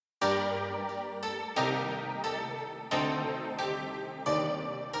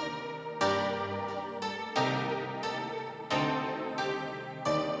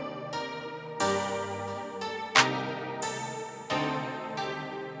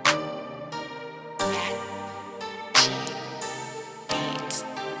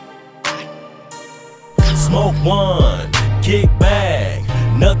Smoke one, kick back,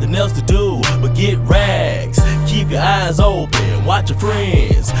 nothing else to do but get rags. Keep your eyes open, watch your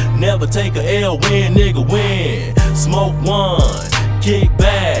friends. Never take a L, win, nigga, win. Smoke one, kick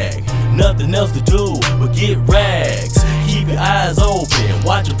back, nothing else to do but get rags. Keep your eyes open,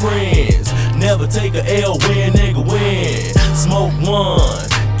 watch your friends. Never take a L, win, nigga, win. Smoke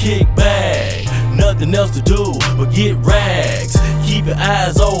one, kick back, nothing else to do but get rags. Keep your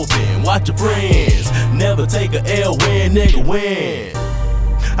eyes open, watch your friends. Never take a L, win, nigga, win.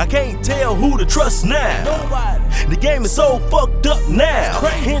 I can't tell who to trust now. Nobody. The game is so fucked up now.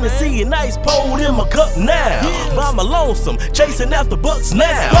 Hennessy and ice pulled in my cup now. By my lonesome, chasing after bucks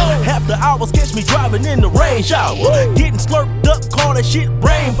now. After hours, catch me driving in the rain shower. Getting slurped up, call that shit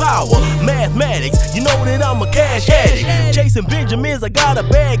brain power. Mathematics, you know that I'm a cash addict. Chasing Benjamins, I got a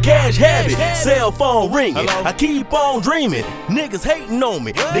bad cash habit. Cell phone ringing, I keep on dreaming. Niggas hating on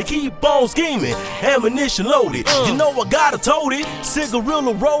me, they keep on scheming. Ammunition loaded, you know I gotta tote it.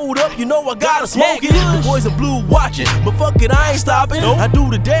 Cigarilla rolled up, you know I gotta smoke it. The boys in blue watching, but fuck it, I ain't stopping. I do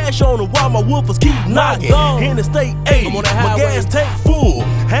the dash on them while my woofers keep knocking. Interstate 80, my gas tank full.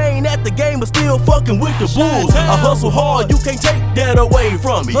 I ain't at the game, but still fucking with the bulls. I hustle hard, you can't take that away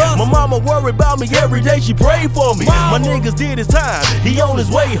from me. My mama worried about me every day, she prayed for me. My niggas did his time, he on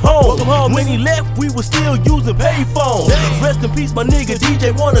his way home. When he left, we was still using payphones. Rest in peace, my nigga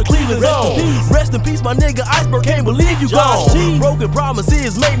DJ Wanna Cleveland zone. Rest in peace, my nigga Iceberg, can't believe you gone. Broken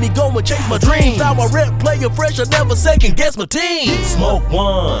promises made me go and chase my dreams. Now I rep player fresh, I never second guess my team. Smoke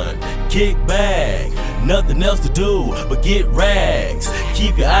one, kick back, nothing else to do but get rags.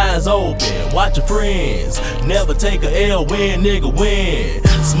 Keep your eyes open, watch your friends. Never take a L, win, nigga, win.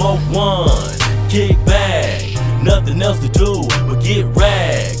 Smoke one, kick back, nothing else to do but get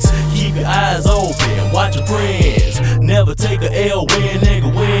rags. Keep your eyes open, watch your friends. Never take a L, win,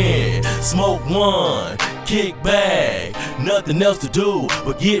 nigga, win. Smoke one, kick back, nothing else to do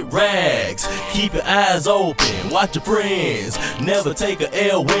but get rags. Keep your eyes open, watch your friends. Never take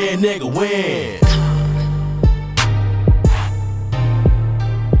a L, win, nigga, win.